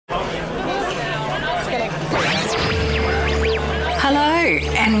Hello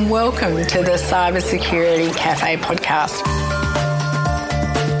and welcome to the Cybersecurity Cafe podcast.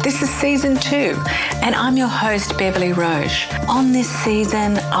 This is season 2 and I'm your host Beverly Roche. On this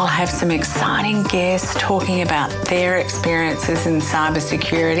season, I'll have some exciting guests talking about their experiences in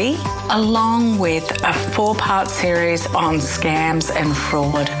cybersecurity, along with a 4-part series on scams and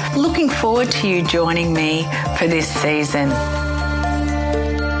fraud. Looking forward to you joining me for this season.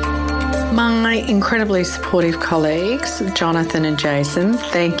 My incredibly supportive colleagues, Jonathan and Jason,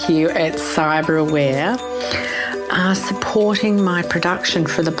 thank you at CyberAware, are supporting my production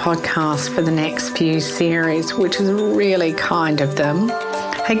for the podcast for the next few series, which is really kind of them.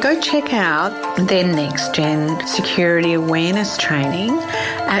 Hey, go check out their next-gen security awareness training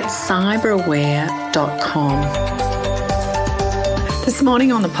at cyberaware.com. This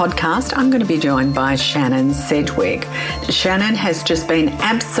morning on the podcast, I'm going to be joined by Shannon Sedgwick. Shannon has just been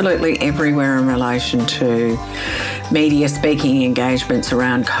absolutely everywhere in relation to media speaking engagements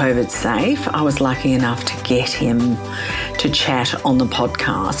around CovidSafe. I was lucky enough to get him to chat on the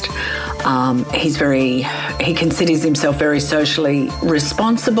podcast. He considers himself very socially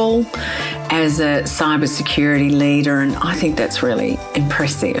responsible as a cybersecurity leader, and I think that's really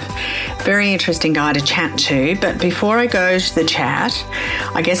impressive. Very interesting guy to chat to, but before I go to the chat,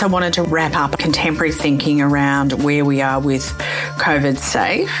 I guess I wanted to wrap up contemporary thinking around where we are with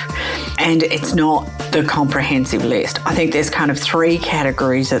CovidSafe, and it's not the comprehensive list. I think there's kind of 3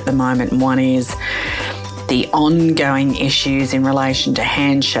 categories at the moment. One is the ongoing issues in relation to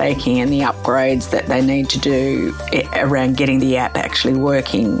handshaking and the upgrades that they need to do around getting the app actually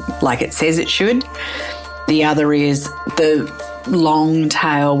working like it says it should. The other is the long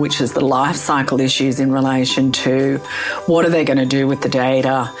tail, which is the life cycle issues in relation to what are they going to do with the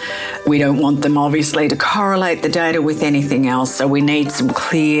data. We don't want them obviously to correlate the data with anything else, so we need some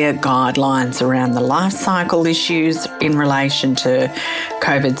clear guidelines around the life cycle issues in relation to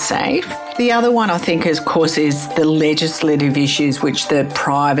CovidSafe. The other one, I think, of course, is the legislative issues which the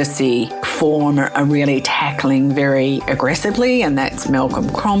privacy forum are really tackling very aggressively, and that's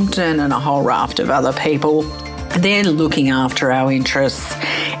Malcolm Crompton and a whole raft of other people. They're looking after our interests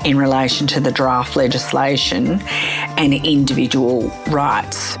in relation to the draft legislation and individual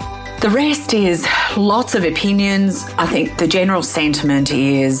rights. The rest is lots of opinions. I think the general sentiment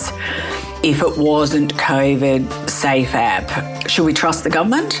is, if it wasn't CovidSafeApp, should we trust the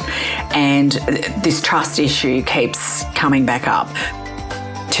government? And this trust issue keeps coming back up.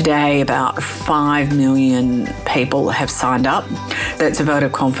 Today, about 5 million people have signed up. That's a vote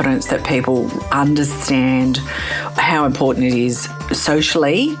of confidence that people understand how important it is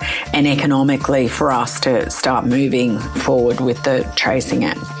socially and economically for us to start moving forward with the tracing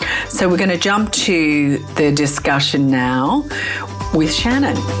app. So we're going to jump to the discussion now with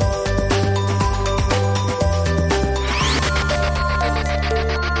Shannon.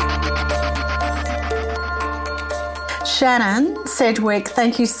 Shannon Sedgwick,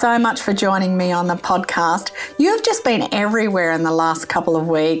 thank you so much for joining me on the podcast. You have just been everywhere in the last couple of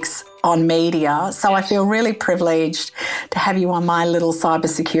weeks on media, so I feel really privileged to have you on my little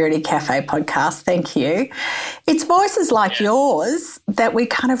Cybersecurity Cafe podcast. Thank you. It's voices like yours that we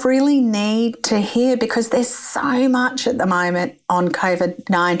kind of really need to hear, because there's so much at the moment on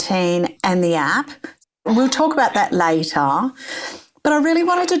COVID-19 and the app. We'll talk about that later. But I really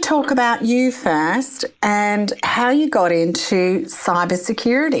wanted to talk about you first and how you got into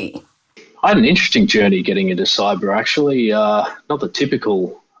cybersecurity. I had an interesting journey getting into cyber, actually. Not the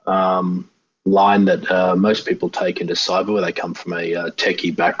typical line that most people take into cyber, where they come from a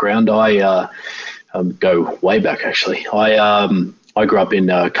techie background. I go way back, actually. I grew up in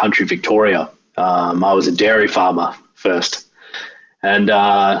country Victoria. I was a dairy farmer first. And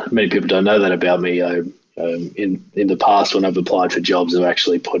many people don't know that about me. In the past, when I've applied for jobs, I've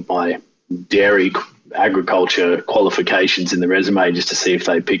actually put my dairy agriculture qualifications in the resume just to see if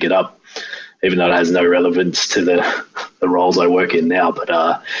they pick it up, even though it has no relevance to the roles I work in now. But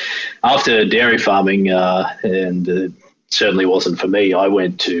after dairy farming, and it certainly wasn't for me, I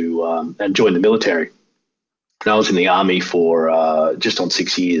went to and joined the military. And I was in the Army for just on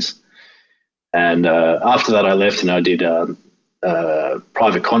 6 years. And after that, I left and I did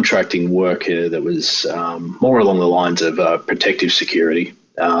private contracting work that was more along the lines of protective security.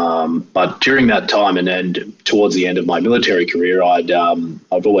 But during that time and towards the end of my military career,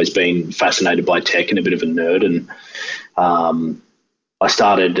 I've always been fascinated by tech and a bit of a nerd. And I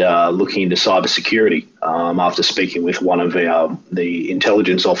started looking into cybersecurity after speaking with one of the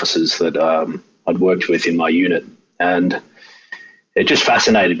intelligence officers that I'd worked with in my unit. And it just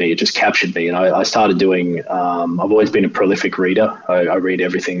fascinated me. It just captured me. And I started doing, I've always been a prolific reader. I read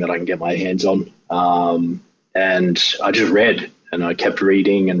everything that I can get my hands on. And I just read. And I kept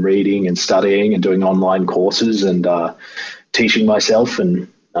reading and studying and doing online courses and teaching myself, and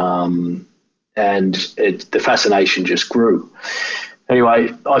the fascination just grew.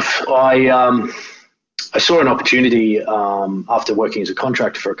 Anyway, I saw an opportunity after working as a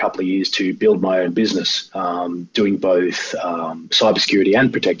contractor for a couple of years to build my own business, doing both cybersecurity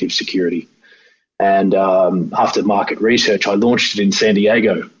and protective security. And after market research, I launched it in San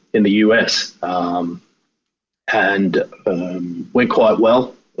Diego in the US, and went quite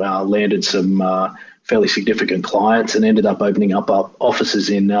well. Landed some fairly significant clients and ended up opening up offices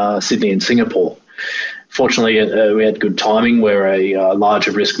in Sydney and Singapore. Fortunately, we had good timing. We're a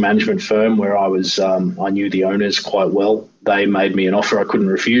larger risk management firm where I knew the owners quite well. They made me an offer I couldn't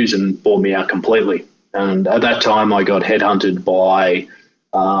refuse and bought me out completely. And at that time, I got headhunted by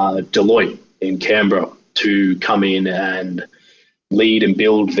Deloitte in Canberra to come in and lead and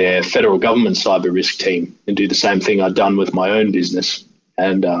build their federal government cyber risk team and do the same thing I'd done with my own business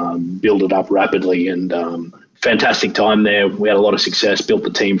and build it up rapidly. And fantastic time there. We had a lot of success, built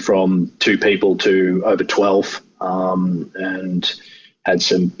the team from 2 people to over 12, and had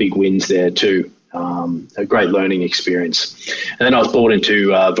some big wins there too. A great learning experience. And then I was brought into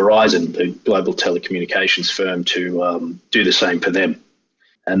Verizon, the global telecommunications firm, to do the same for them.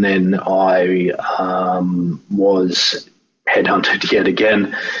 And then I was headhunted yet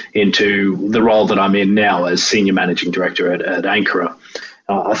again into the role that I'm in now as Senior Managing Director at Ankara.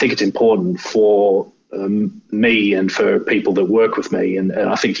 I think it's important for me and for people that work with me, and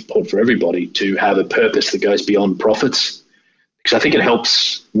I think it's important for everybody to have a purpose that goes beyond profits, because I think it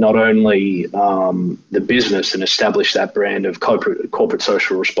helps not only the business and establish that brand of corporate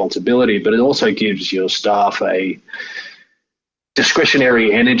social responsibility, but it also gives your staff a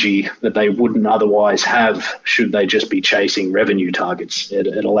discretionary energy that they wouldn't otherwise have should they just be chasing revenue targets. It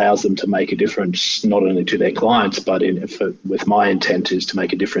allows them to make a difference not only to their clients, but with my intent is to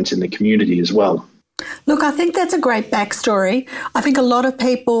make a difference in the community as well. Look, I think that's a great backstory. I think a lot of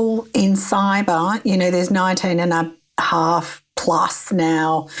people in cyber, there's 19 and a half plus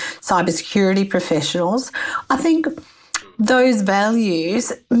now cybersecurity professionals. I think those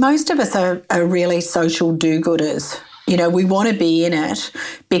values, most of us are really social do-gooders. We want to be in it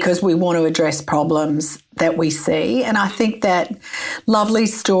because we want to address problems that we see. And I think that lovely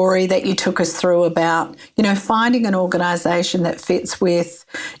story that you took us through about, finding an organisation that fits with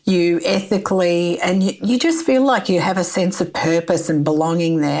you ethically and you just feel like you have a sense of purpose and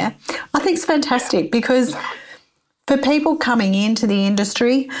belonging there, I think it's fantastic, because for people coming into the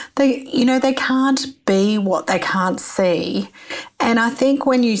industry, they can't be what they can't see. And I think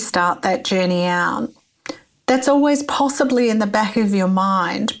when you start that journey out, that's always possibly in the back of your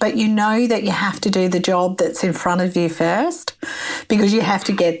mind, but you know that you have to do the job that's in front of you first, because you have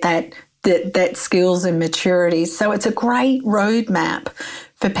to get that skills and maturity. So it's a great roadmap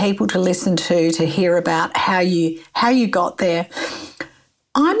for people to listen to hear about how you got there.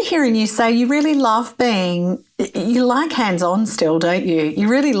 I'm hearing you say you really love you like hands-on still, don't you? You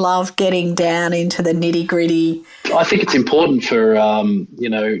really love getting down into the nitty-gritty. I think it's important for,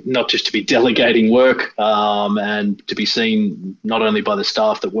 not just to be delegating work and to be seen not only by the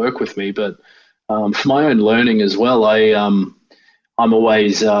staff that work with me, but for my own learning as well. I'm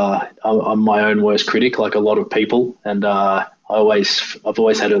always I'm my own worst critic, like a lot of people, and I've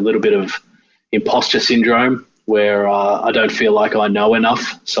always had a little bit of imposter syndrome, where I don't feel like I know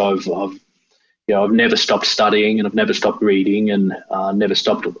enough. So I've never stopped studying, and I've never stopped reading, and never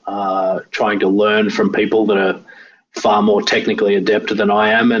stopped trying to learn from people that are far more technically adept than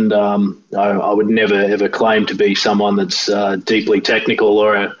I am. And I would never ever claim to be someone that's deeply technical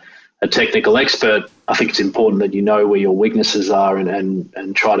or a technical expert. I think it's important that you know where your weaknesses are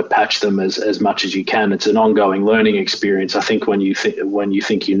and try to patch them as much as you can. It's an ongoing learning experience. I think when you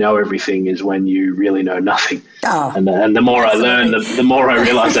think you know everything is when you really know nothing. Oh, and the more absolutely. I learn, the more I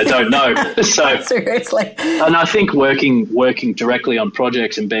realize I don't know. So seriously. And I think working directly on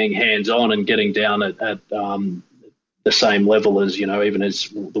projects and being hands-on and getting down at the same level as, even as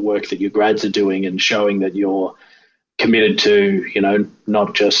the work that your grads are doing, and showing that you're committed to,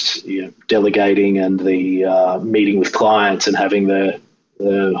 not just delegating and the meeting with clients and having the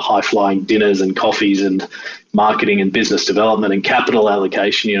high-flying dinners and coffees and marketing and business development and capital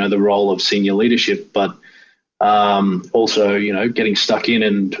allocation, the role of senior leadership, but also, getting stuck in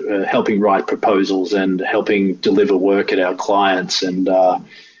and helping write proposals and helping deliver work at our clients,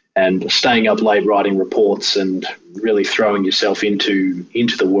 and staying up late writing reports and really throwing yourself into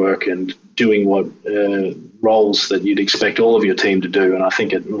the work and doing what roles that you'd expect all of your team to do. And I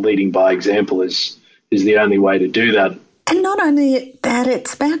think leading by example is the only way to do that. And not only that,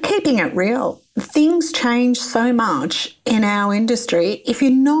 it's about keeping it real. things change so much in our industry. If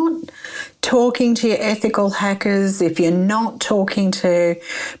you're not talking to your ethical hackers, if you're not talking to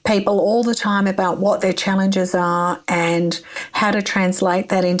people all the time about what their challenges are and how to translate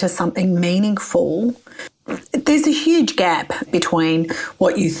that into something meaningful, there's a huge gap between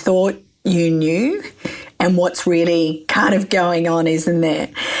what you thought you knew and what's really kind of going on, isn't there?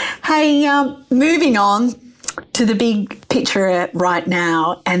 Hey, moving on to the big picture right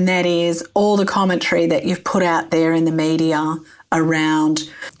now, and that is all the commentary that you've put out there in the media around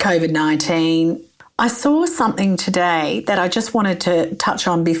COVID-19. I saw something today that I just wanted to touch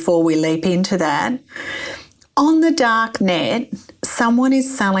on before we leap into that. On the dark net, someone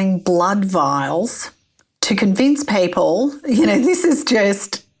is selling blood vials to convince people, this is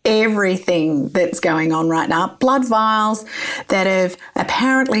just everything that's going on right now. Blood vials that have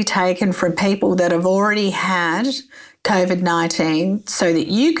apparently taken from people that have already had COVID-19 so that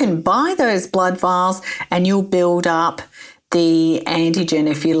you can buy those blood vials and you'll build up the antigen,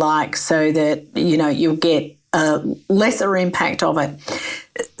 if you like, so that, you'll get a lesser impact of it.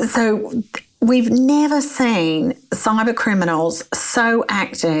 So we've never seen cyber criminals so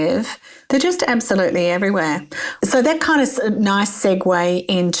active. They're just absolutely everywhere. So that kind of a nice segue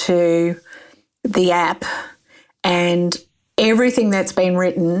into the app and everything that's been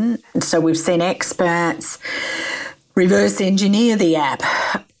written. So we've seen experts reverse engineer the app.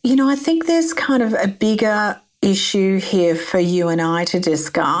 I think there's kind of a bigger issue here for you and I to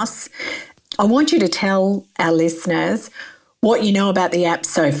discuss. I want you to tell our listeners what you know about the app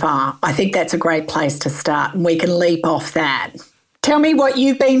so far. I think that's a great place to start, and we can leap off that. Tell me what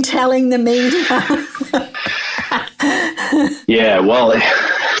you've been telling the media. Yeah, well,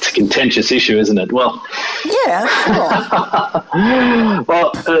 it's a contentious issue, isn't it? Well, yeah, sure.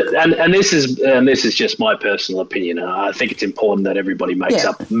 Well, and this is just my personal opinion. I think it's important that everybody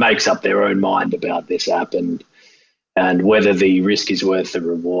makes up their own mind about this app and whether the risk is worth the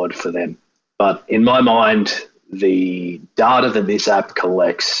reward for them. But in my mind, the data that this app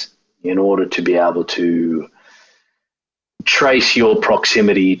collects in order to be able to trace your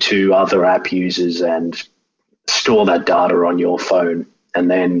proximity to other app users and store that data on your phone. And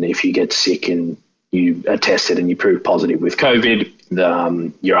then if you get sick and you are tested and you prove positive with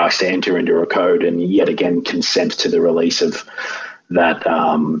COVID, you're asked to enter into a code and yet again consent to the release of that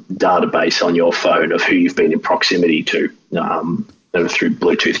database on your phone of who you've been in proximity to through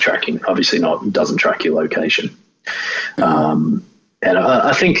Bluetooth tracking. Obviously doesn't track your location. And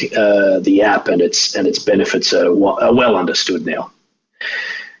I think the app and its benefits are well understood now.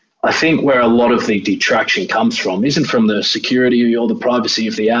 I think where a lot of the detraction comes from isn't from the security or the privacy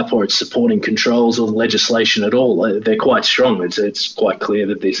of the app or its supporting controls or legislation at all. They're quite strong. It's quite clear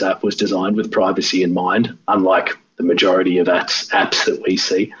that this app was designed with privacy in mind, unlike the majority of apps that we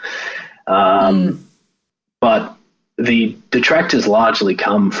see. But the detractors largely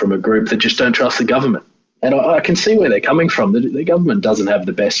come from a group that just don't trust the government. And I can see where they're coming from. The government doesn't have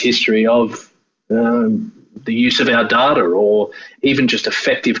the best history of the use of our data or even just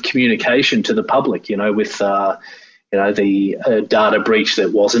effective communication to the public, with, the data breach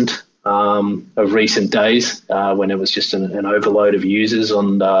that wasn't of recent days when it was just an overload of users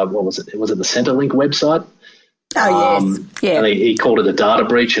on, what was it? Was it the Centrelink website? Oh, yes. Yeah. And he called it a data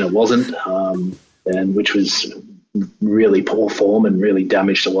breach and it wasn't, and which was really poor form and really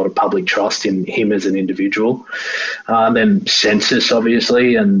damaged a lot of public trust in him as an individual. Then census,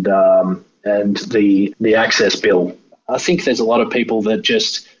 obviously, and the access bill. I think there's a lot of people that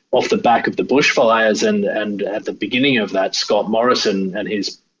just off the back of the bushfires and at the beginning of that, Scott Morrison and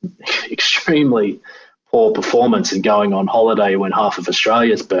his extremely poor performance and going on holiday when half of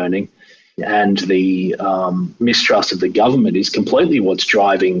Australia's burning, and the mistrust of the government is completely what's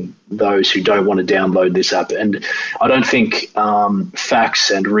driving those who don't want to download this app. And I don't think facts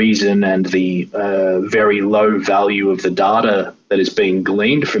and reason and the very low value of the data that is being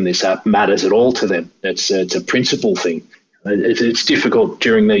gleaned from this app matters at all to them. It's a principle thing. It's difficult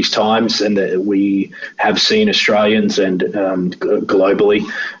during these times, and that we have seen Australians and globally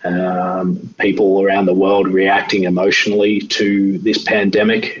people around the world reacting emotionally to this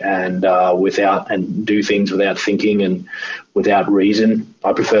pandemic and do things without thinking and without reason.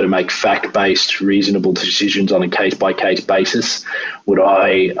 I prefer to make fact-based, reasonable decisions on a case-by-case basis. Would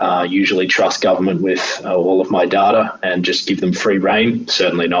I usually trust government with all of my data and just give them free rein?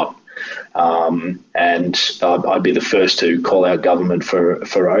 Certainly not. And I'd be the first to call out government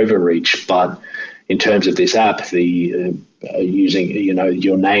for overreach. But in terms of this app, the using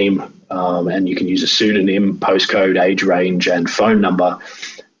your name and you can use a pseudonym, postcode, age range, and phone number.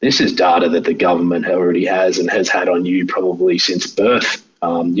 This is data that the government already has and has had on you probably since birth.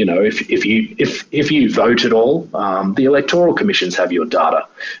 If you vote at all, the electoral commissions have your data.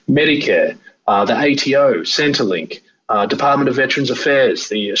 Medicare, the ATO, Centrelink, Department of Veterans Affairs,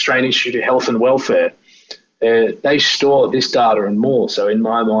 the Australian Institute of Health and Welfare. They store this data and more. So in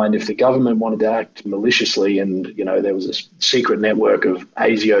my mind, if the government wanted to act maliciously and, there was a secret network of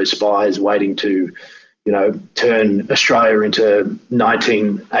ASIO spies waiting to, turn Australia into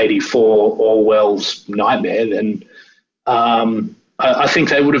 1984 Orwell's nightmare, then I think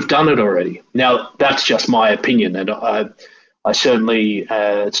they would have done it already. Now, that's just my opinion. And I certainly,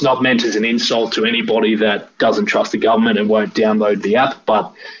 it's not meant as an insult to anybody that doesn't trust the government and won't download the app,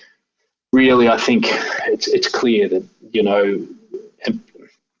 but really, I think it's clear that,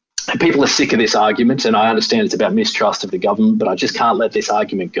 and people are sick of this argument, and I understand it's about mistrust of the government, but I just can't let this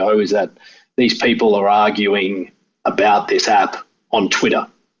argument go, is that these people are arguing about this app on Twitter.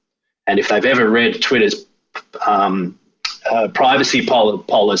 And if they've ever read Twitter's privacy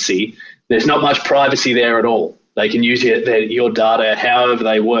policy, there's not much privacy there at all. They can use your data however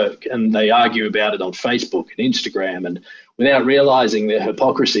they work, and they argue about it on Facebook and Instagram, and without realising the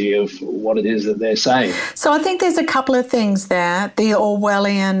hypocrisy of what it is that they're saying. So I think there's a couple of things there. The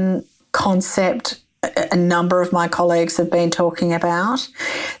Orwellian concept, a number of my colleagues have been talking about.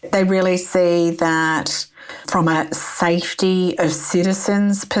 They really see that from a safety of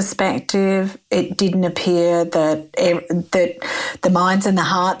citizens perspective, it didn't appear that the minds and the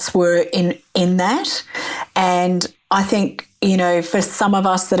hearts were in that. And I think, for some of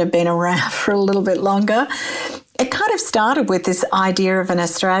us that have been around for a little bit longer, it kind of started with this idea of an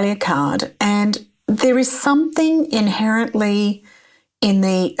Australia card. And there is something inherently in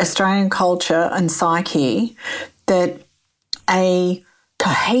the Australian culture and psyche that a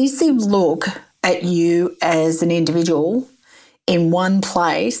cohesive look at you as an individual in one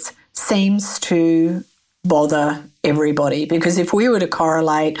place seems to bother everybody. Because if we were to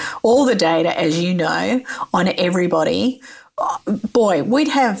correlate all the data, as you know, on everybody, boy, we'd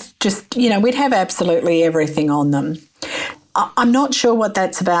have absolutely everything on them. I'm not sure what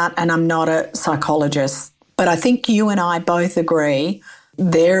that's about, and I'm not a psychologist, but I think you and I both agree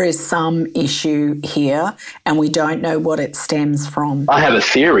there is some issue here and we don't know what it stems from. I have a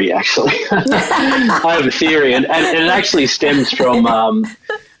theory, actually. I have a theory, and it actually stems from,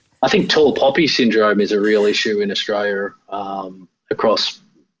 I think tall poppy syndrome is a real issue in Australia across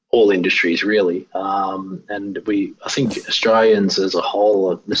all industries, really. And I think Australians as a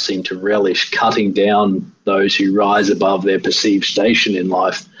whole seem to relish cutting down those who rise above their perceived station in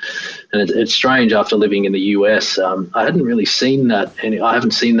life. And it's strange, after living in the US, I hadn't really seen that. I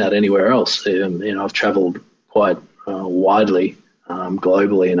haven't seen that anywhere else. I've travelled quite widely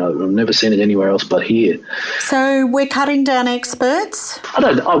globally, and I've never seen it anywhere else but here. So we're cutting down experts?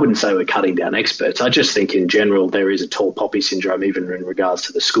 I wouldn't say we're cutting down experts. I just think in general there is a tall poppy syndrome, even in regards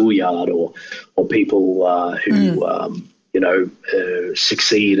to the schoolyard or people who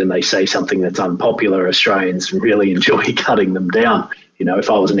succeed and they say something that's unpopular. Australians really enjoy cutting them down.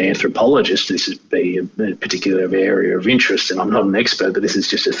 If I was an anthropologist, this would be a particular area of interest, and I'm not an expert, but this is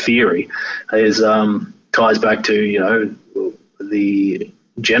just a theory. Ties back to, the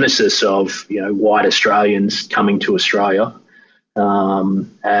genesis of, white Australians coming to Australia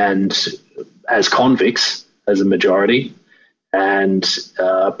and as convicts, as a majority, and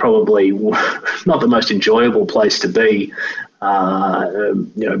probably not the most enjoyable place to be,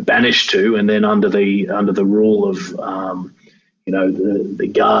 banished to, and then under the rule of,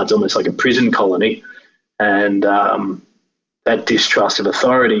 the guards, almost like a prison colony. And that distrust of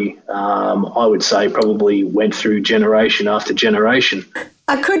authority, I would say, probably went through generation after generation.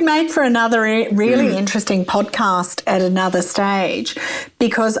 I could make for another really interesting podcast at another stage,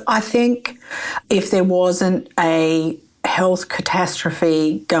 because I think if there wasn't a health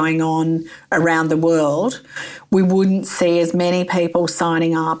catastrophe going on around the world, we wouldn't see as many people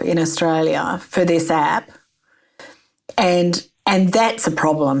signing up in Australia for this app. And that's a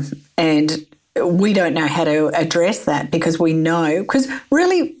problem. And we don't know how to address that, because really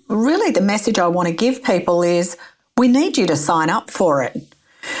the message I want to give people is we need you to sign up for it.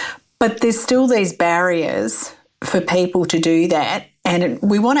 But there's still these barriers for people to do that, and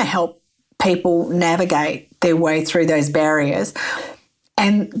we want to help people navigate their way through those barriers.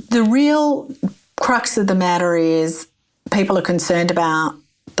 And the real crux of the matter is people are concerned about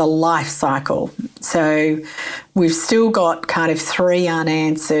the life cycle. So we've still got kind of 3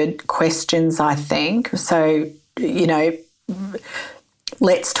 unanswered questions, I think. So,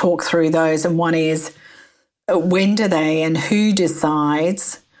 let's talk through those. And one is, when do they and who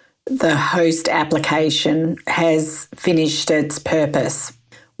decides the host application has finished its purpose?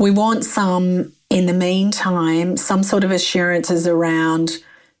 We want some in the meantime, some sort of assurances around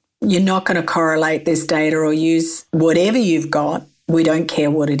you're not going to correlate this data or use whatever you've got, we don't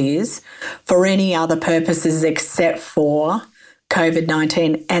care what it is, for any other purposes except for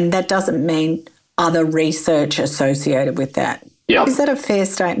COVID-19. And that doesn't mean other research associated with that. Yeah. Is that a fair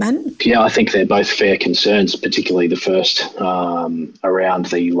statement? Yeah, I think they're both fair concerns, particularly the first around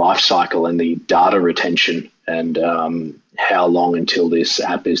the life cycle and the data retention and how long until this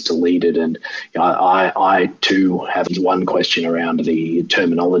app is deleted. And I too have one question around the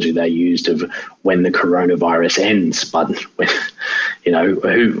terminology they used of when the coronavirus ends. But,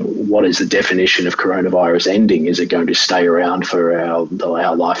 what is the definition of coronavirus ending? Is it going to stay around for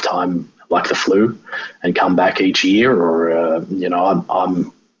our lifetime, like the flu, and come back each year? Or,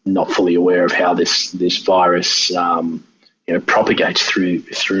 I'm not fully aware of how this virus, propagates through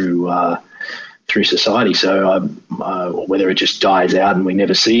society. So whether it just dies out and we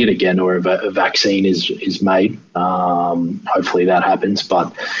never see it again, or a vaccine is made, hopefully that happens.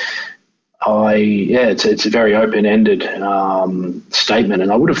 But it's a very open-ended statement,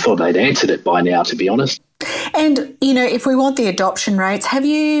 and I would have thought they'd answered it by now, to be honest. And, if we want the adoption rates, have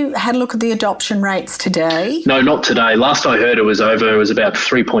you had a look at the adoption rates today? No, not today. Last I heard it was about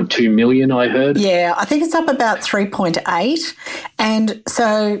 3.2 million, I heard. Yeah, I think it's up about 3.8. And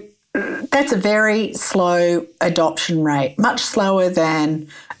so that's a very slow adoption rate, much slower than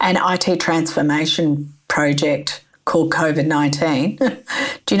an IT transformation project called COVID-19.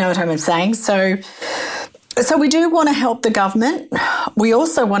 Do you know what I'm saying? So we do want to help the government. We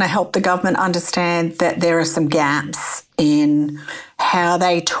also want to help the government understand that there are some gaps in how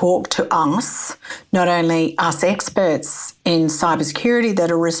they talk to us, not only us experts in cybersecurity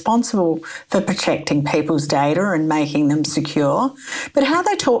that are responsible for protecting people's data and making them secure, but how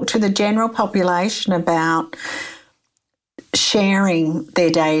they talk to the general population about sharing their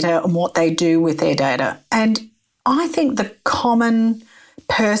data and what they do with their data. And I think the common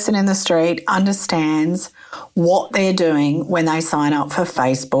person in the street understands what they're doing when they sign up for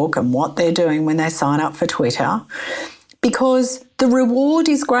Facebook and what they're doing when they sign up for Twitter, because the reward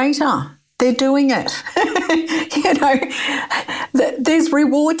is greater. They're doing it. There's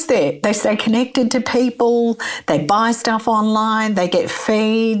rewards there. They stay connected to people. They buy stuff online. They get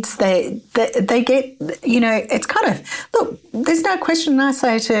feeds. They get, it's kind of, look, there's no question I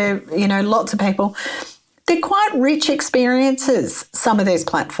say to, lots of people, they're quite rich experiences, some of these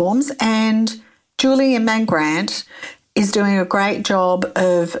platforms, and Julian Mangrant is doing a great job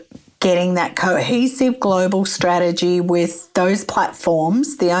of getting that cohesive global strategy with those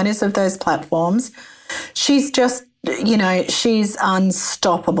platforms, the owners of those platforms. She's just, she's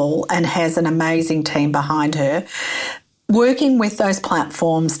unstoppable and has an amazing team behind her, working with those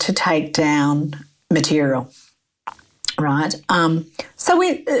platforms to take down material. Right.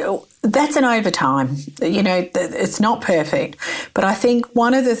 So that's an overtime. It's not perfect. But I think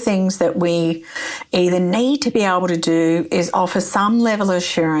one of the things that we either need to be able to do is offer some level of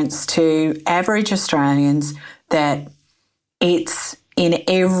assurance to average Australians that it's in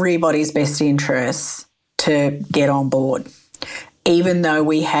everybody's best interests to get on board, even though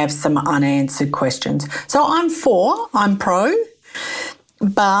we have some unanswered questions. So I'm pro,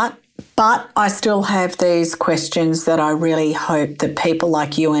 but I still have these questions that I really hope that people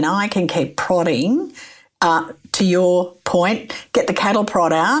like you and I can keep prodding, to your point, get the cattle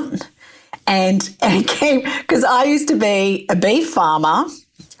prod out and keep, because I used to be a beef farmer,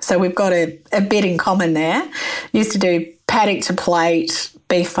 so we've got a bit in common there. Used to do paddock to plate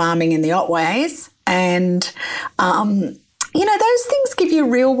beef farming in the Otways, and those things give you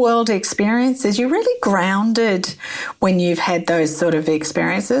real world experiences. You're really grounded when you've had those sort of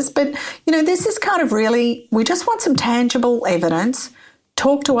experiences. But, this is kind of really, we just want some tangible evidence.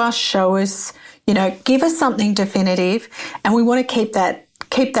 Talk to us, show us, give us something definitive. And we want to keep that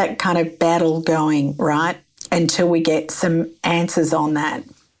kind of battle going, right, until we get some answers on that.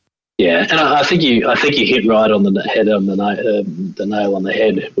 Yeah, and I think you hit right on the head on the nail on the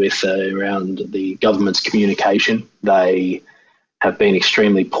head with around the government's communication. They have been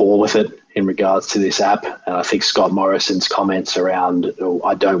extremely poor with it in regards to this app. And I think Scott Morrison's comments around,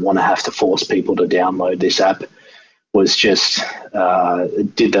 I don't want to have to force people to download this app, was just,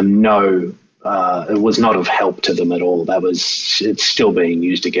 did them no, it was not of help to them at all. It's still being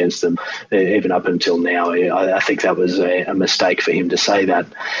used against them, even up until now. I think that was a mistake for him to say that.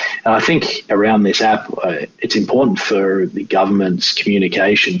 And I think around this app, it's important for the government's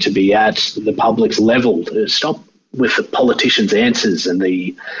communication to be at the public's level. Stop with the politicians' answers and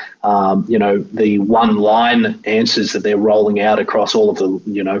the one-line answers that they're rolling out across all of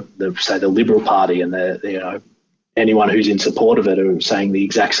the, say the Liberal Party and the anyone who's in support of it are saying the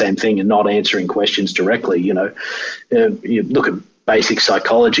exact same thing and not answering questions directly. You look at basic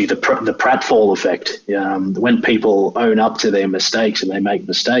psychology, the pratfall effect. When people own up to their mistakes and they make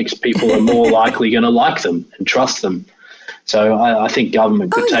mistakes, people are more likely going to like them and trust them. So I think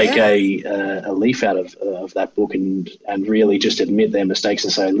government could take a leaf out of that book and really just admit their mistakes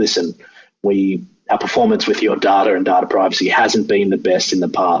and say, listen, our performance with your data and data privacy hasn't been the best in the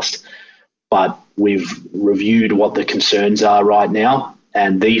past, but we've reviewed what the concerns are right now,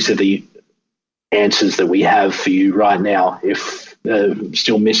 and these are the answers that we have for you right now. If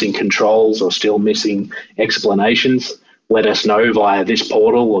still missing controls or still missing explanations, let us know via this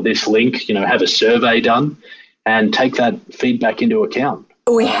portal or this link, have a survey done and take that feedback into account.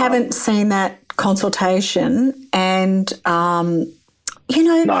 We haven't seen that consultation, and, No.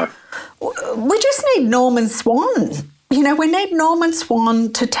 We just need Norman Swan. We need Norman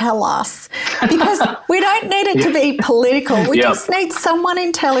Swan to tell us, because we don't need it to be political. We just need someone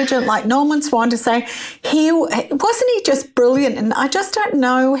intelligent like Norman Swan to say, wasn't he just brilliant? And I just don't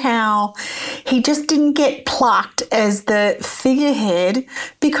know how he just didn't get plucked as the figurehead,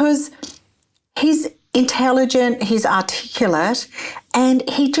 because he's intelligent, he's articulate, and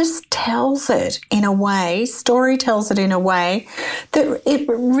he just tells it in a way, story tells it in a way that it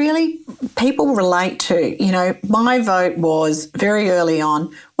really people relate to. My vote was very early on,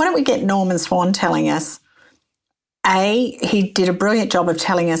 why don't we get Norman Swan telling us, he did a brilliant job of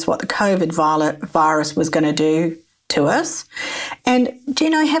telling us what the COVID virus was going to do to us. And,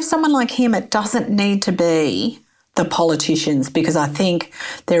 have someone like him, it doesn't need to be the politicians, because I think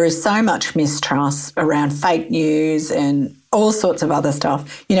there is so much mistrust around fake news and all sorts of other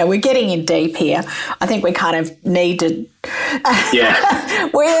stuff. We're getting in deep here. I think we kind of need to...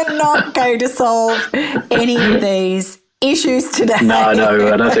 We're not going to solve any of these issues today. No, I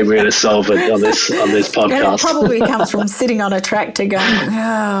don't think we're going to solve it on this podcast. It probably comes from sitting on a tractor going,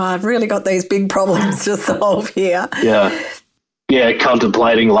 I've really got these big problems to solve here. Yeah,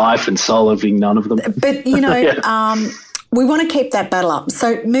 contemplating life and solving none of them. But, we want to keep that battle up.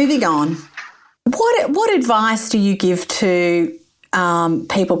 So moving on, what advice do you give to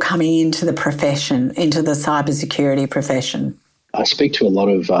people coming into the profession, into the cybersecurity profession? I speak to a lot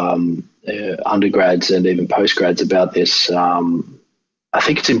of undergrads and even postgrads about this. I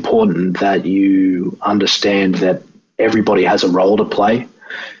think it's important that you understand that everybody has a role to play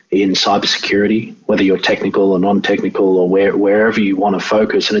in cybersecurity, whether you're technical or non-technical or wherever you want to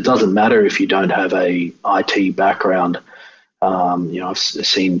focus. And it doesn't matter if you don't have a IT background. I've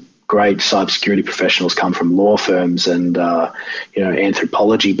seen great cybersecurity professionals come from law firms and,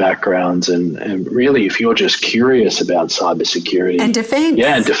 anthropology backgrounds. And really, if you're just curious about cybersecurity. And defense.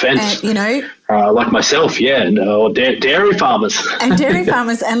 Yeah, and defense. Like myself, or dairy farmers. And dairy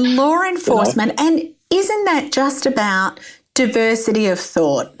farmers and law enforcement. And isn't that just about diversity of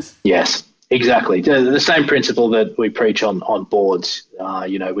thought? Yes, exactly. The same principle that we preach on boards.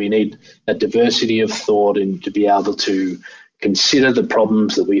 We need a diversity of thought and to be able to consider the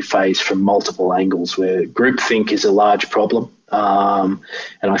problems that we face from multiple angles, where groupthink is a large problem. And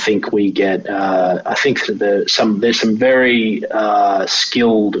I think we get, there's some very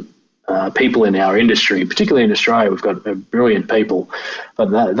skilled people in our industry, particularly in Australia. We've got brilliant people,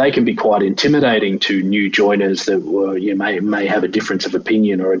 but they can be quite intimidating to new joiners that may have a difference of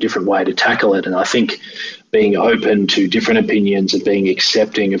opinion or a different way to tackle it. And I think being open to different opinions and being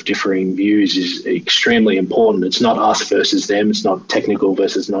accepting of differing views is extremely important. It's not us versus them. It's not technical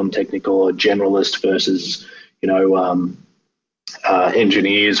versus non-technical or generalist versus,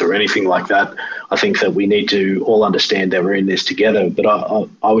 engineers or anything like that. I think that we need to all understand that we're in this together. But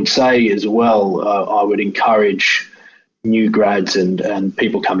I would say as well, I would encourage new grads and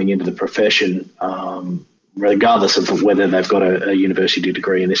people coming into the profession, regardless of whether they've got a university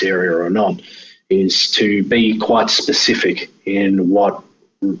degree in this area or not, is to be quite specific in what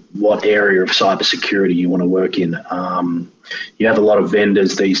area of cybersecurity you want to work in. You have a lot of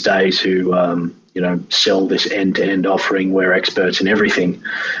vendors these days who sell this end-to-end offering. We're experts in everything.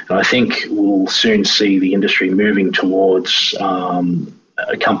 And I think we'll soon see the industry moving towards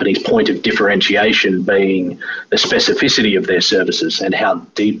a company's point of differentiation being the specificity of their services and how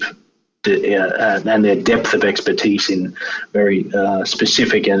deep and their depth of expertise in very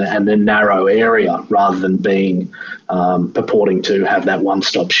specific and a narrow area, rather than being purporting to have that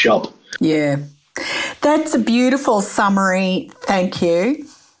one-stop shop. Yeah, that's a beautiful summary. Thank you.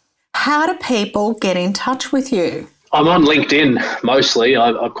 How do people get in touch with you? I'm on LinkedIn mostly.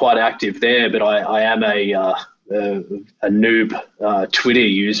 I'm quite active there, but I am a noob Twitter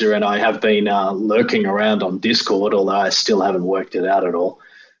user, and I have been lurking around on Discord, although I still haven't worked it out at all.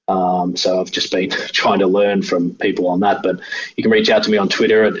 So I've just been trying to learn from people on that. But you can reach out to me on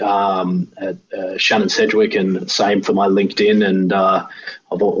Twitter at Shannon Sedgwick, and same for my LinkedIn. And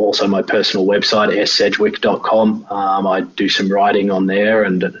I've also my personal website, ssedgwick.com. I do some writing on there,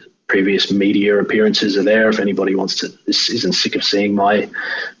 and previous media appearances are there if anybody isn't sick of seeing my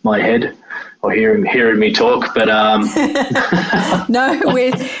head or hearing me talk. But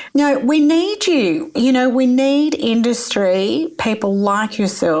we need you. We need industry, people like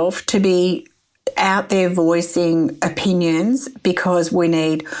yourself, to be out there voicing opinions, because we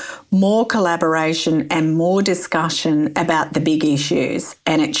need more collaboration and more discussion about the big issues.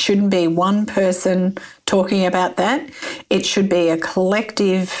 And it shouldn't be one person talking about that. It should be a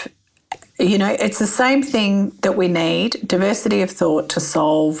collective. It's the same thing that we need, diversity of thought, to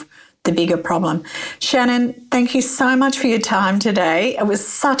solve the bigger problem. Shannon, thank you so much for your time today. It was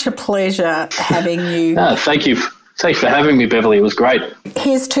such a pleasure having you. Thank you. Thanks for having me, Beverly. It was great.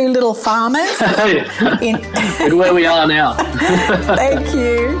 Here's two little farmers. And where we are now. Thank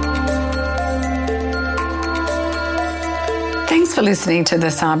you. Thanks for listening to the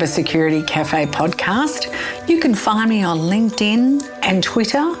Cybersecurity Cafe podcast. You can find me on LinkedIn and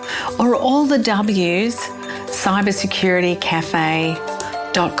Twitter, or all the W's,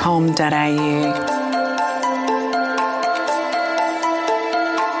 cybersecuritycafe.com.au.